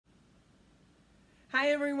Hi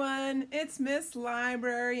everyone, it's Miss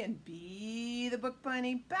Library and Bee the Book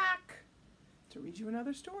Bunny back to read you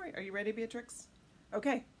another story. Are you ready, Beatrix?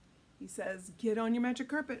 Okay, he says, get on your magic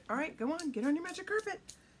carpet. All right, go on, get on your magic carpet.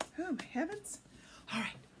 Oh, my heavens. All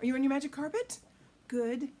right, are you on your magic carpet?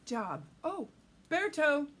 Good job. Oh,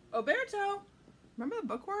 Berto. Oh, Berto. Remember the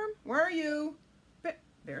bookworm? Where are you?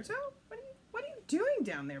 Berto? What are you doing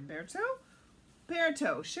down there, Berto?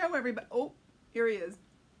 Berto, show everybody. Oh, here he is.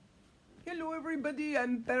 Hello everybody,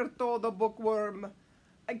 I'm Berto the bookworm.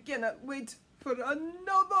 I cannot wait for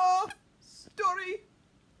another story.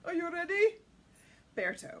 Are you ready?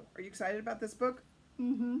 Berto, are you excited about this book?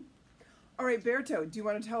 Mm-hmm. All right, Berto, do you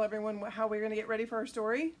want to tell everyone how we're going to get ready for our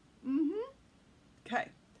story? Mm-hmm. Okay.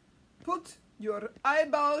 Put your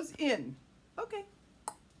eyeballs in. Okay.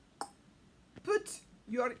 Put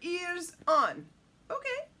your ears on.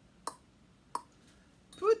 Okay.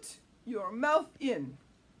 Put your mouth in.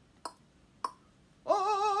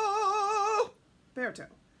 Oh, Berto,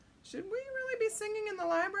 should we really be singing in the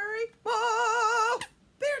library? Oh,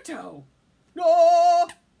 Berto. Oh,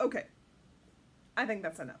 okay. I think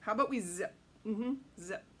that's enough. How about we zip?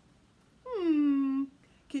 Zip. Can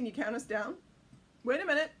you count us down? Wait a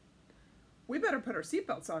minute. We better put our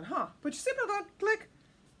seatbelts on, huh? Put your seatbelt on. Click.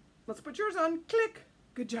 Let's put yours on. Click.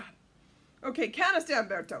 Good job. Okay, count us down,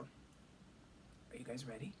 Berto. Are you guys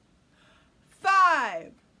ready?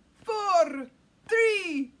 5, 4,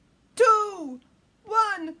 3, 2,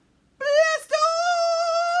 1, blast off!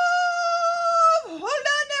 Hold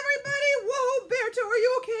on, everybody. Whoa, Berto, are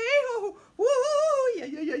you okay? Oh, whoa,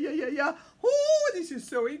 yeah. Oh, this is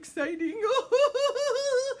so exciting.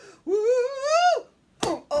 Whoa.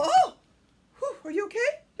 Oh, are you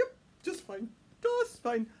okay? Yep, just fine. Just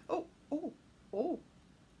fine. Oh.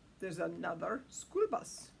 There's another school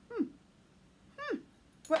bus.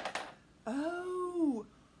 What? Oh.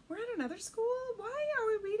 We're at another school? Why are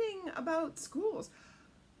we reading about schools?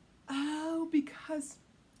 Oh, because,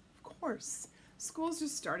 of course, school's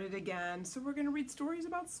just started again, so we're going to read stories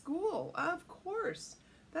about school. Of course.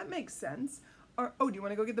 That makes sense. Oh, do you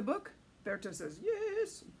want to go get the book? Berto says,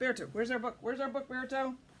 yes. Berto, where's our book? Where's our book,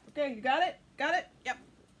 Berto? Okay, you got it? Got it? Yep,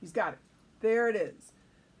 he's got it. There it is.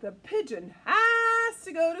 The pigeon has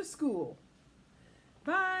to go to school.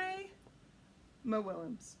 By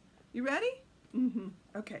Willems. You ready?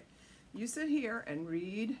 Okay. You sit here and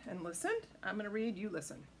read and listen. I'm going to read, you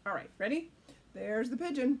listen. All right, ready? There's the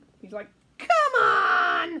pigeon. He's like, come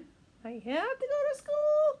on! I have to go to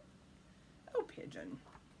school. Oh, pigeon.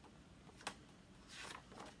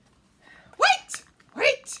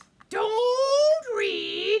 Wait! Don't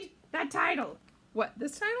read that title. What,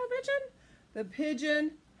 this title, pigeon? The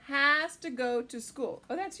pigeon has to go to school.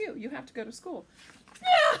 Oh, that's you. You have to go to school.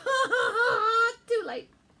 Too late.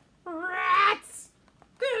 Rats!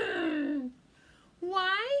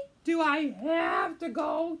 Why do I have to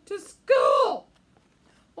go to school?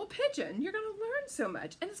 Well, Pigeon, you're going to learn so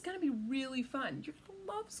much, and it's going to be really fun. You're going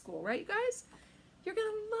to love school, right, you guys? You're going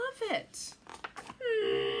to love it.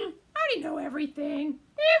 I already know everything.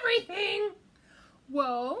 Everything!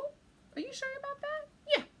 Well, are you sure about that?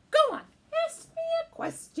 Yeah, go on. Ask me a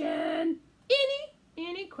question.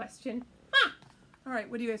 Any question. All right,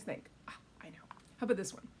 what do you guys think? I know. How about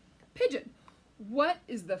this one? Pigeon, what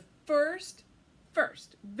is the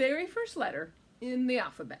very first letter in the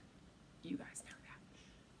alphabet? You guys know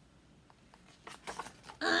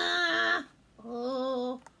that.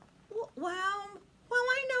 Well,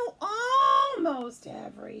 I know almost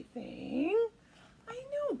everything. I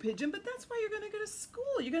know, Pigeon, but that's why you're going to go to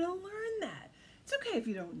school. You're going to learn that. It's okay if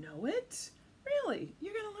you don't know it. Really,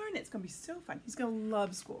 you're going to learn it. It's going to be so fun. He's going to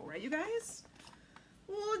love school, right, you guys?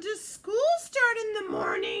 Well, does school start in the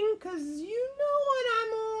morning? 'Cause you know what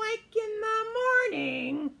I'm like in the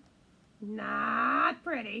morning. Not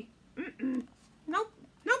pretty. Nope.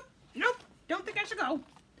 Don't think I should go.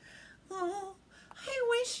 Oh, I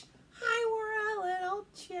wish I were a little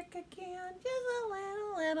chick again. Just a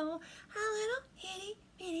little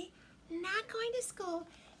itty, not going to school.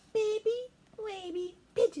 Baby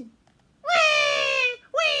pigeon. Wee!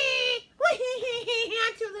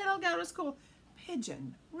 I'm too little to go to school.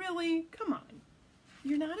 Pigeon, really? Come on.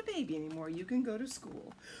 You're not a baby anymore. You can go to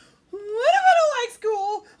school. What if I don't like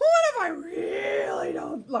school? What if I really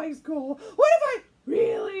don't like school? What if I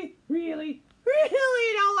really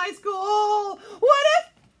don't like school? What if...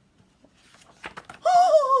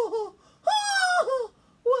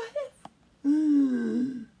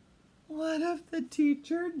 What if the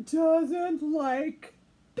teacher doesn't like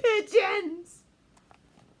pigeons?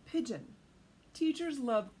 Pigeon, teachers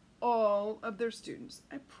love all of their students.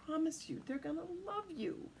 I promise you, they're gonna love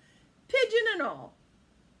you. Pigeon and all.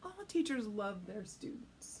 Oh, teachers love their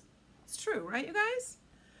students. It's true, right, you guys?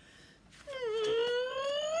 And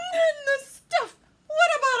the stuff.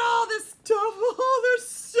 What about all this stuff? Oh, there's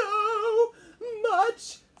so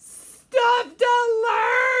much stuff to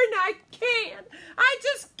learn. I can't. I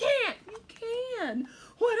just can't. You can.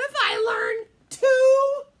 What if I learn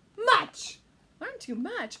too much? Learn too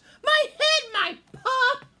much? My head might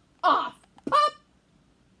pop off. Pop.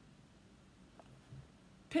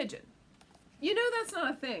 Pigeon. You know that's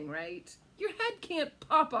not a thing, right? Your head can't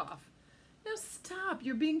pop off. Now stop.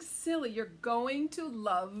 You're being silly. You're going to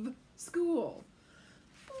love school.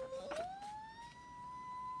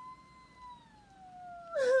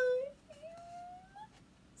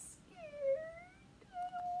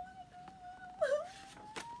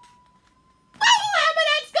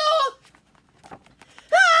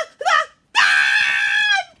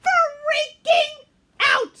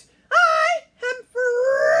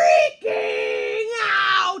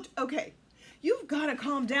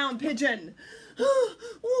 Calm down, Pigeon.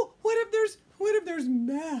 What if there's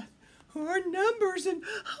math or numbers, and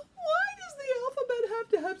why does the alphabet have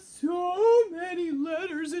to have so many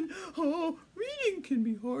letters, and reading can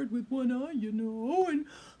be hard with one eye, you know, and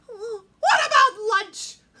what about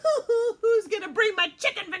lunch? Who's gonna bring my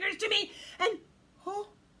chicken fingers to me? And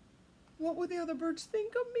what would the other birds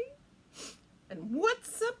think of me? And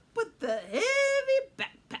what's up with the heavy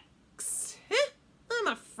backpacks? I'm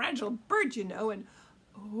a fragile bird, you know, and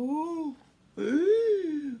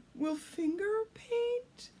will finger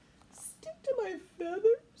paint stick to my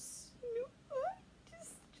feathers? No,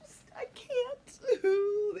 I can't.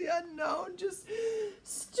 The unknown just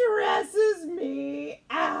stresses me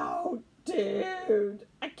out, dude.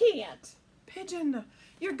 I can't. Pigeon,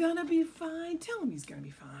 you're gonna be fine. Tell him he's gonna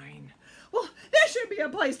be fine. Well, there should be a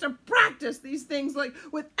place to practice these things, like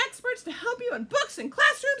with experts to help you in books and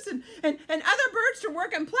classrooms and other birds to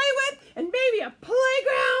work and play with, and maybe a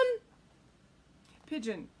playground.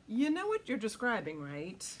 Pigeon, you know what you're describing,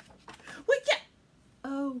 right? Well, yeah.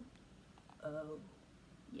 Oh,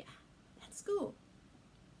 yeah, that's school.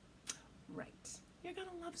 Right. You're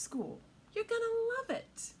gonna love school. You're gonna love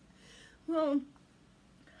it. Well,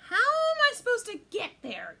 how am I supposed to get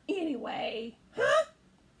there anyway? Huh?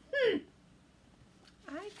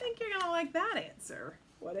 I think you're gonna like that answer.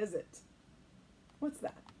 What is it? What's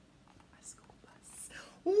that? A school bus.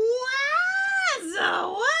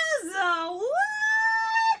 Wazza, wazza, what?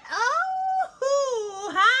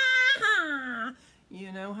 Oh, ha, ha.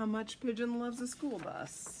 You know how much Pigeon loves a school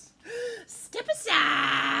bus. Step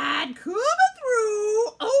aside, coming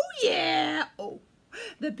through. Oh, yeah. Oh,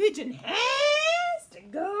 the Pigeon has to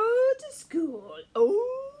go to school.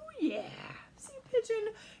 Oh, yeah. See,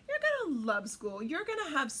 Pigeon, you're gonna love school. You're gonna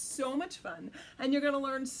have so much fun, and you're gonna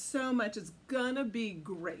learn so much. It's gonna be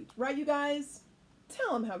great, right, you guys?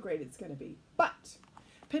 Tell them how great it's gonna be. But,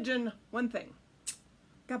 Pigeon, one thing.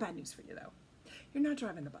 Got bad news for you, though. You're not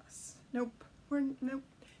driving the bus. Nope. Nope.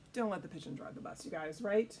 Don't let the Pigeon drive the bus, you guys,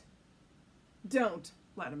 right? Don't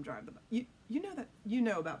let him drive the bus. You know that. You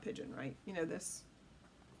know about Pigeon, right? You know this.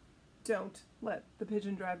 Don't let the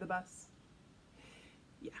Pigeon drive the bus.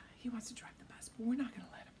 Yeah, he wants to drive the bus, but we're not gonna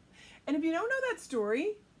let him. And if you don't know that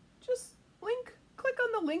story, just click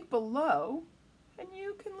on the link below, and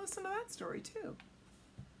you can listen to that story too.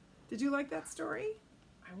 Did you like that story?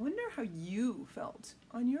 I wonder how you felt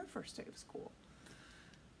on your first day of school.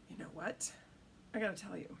 You know what? I gotta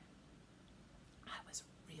tell you, I was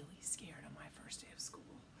really scared on my first day of school.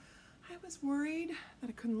 I was worried that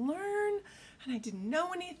I couldn't learn, and I didn't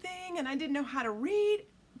know anything, and I didn't know how to read,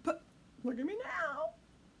 but look at me now.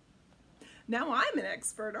 Now I'm an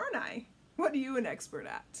expert, aren't I? What are you an expert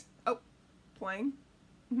at? Oh, playing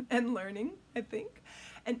and learning, I think.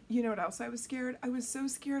 And you know what else I was scared? I was so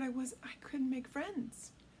scared I couldn't make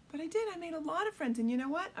friends. But I did. I made a lot of friends. And you know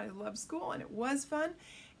what? I love school, and it was fun.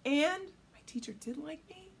 And my teacher did like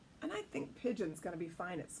me. And I think Pigeon's going to be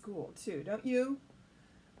fine at school, too. Don't you?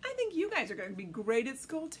 I think you guys are going to be great at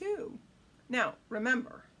school, too. Now,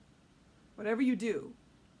 remember, whatever you do,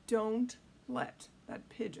 don't let that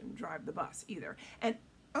Pigeon drive the bus either. And,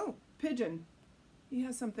 oh, Pigeon, he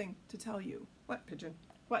has something to tell you. What, Pigeon?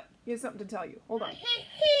 What? He has something to tell you. Hold on.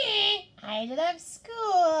 I love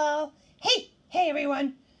school. Hey,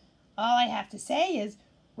 everyone. All I have to say is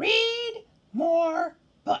read more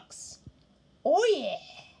books. Oh, yeah.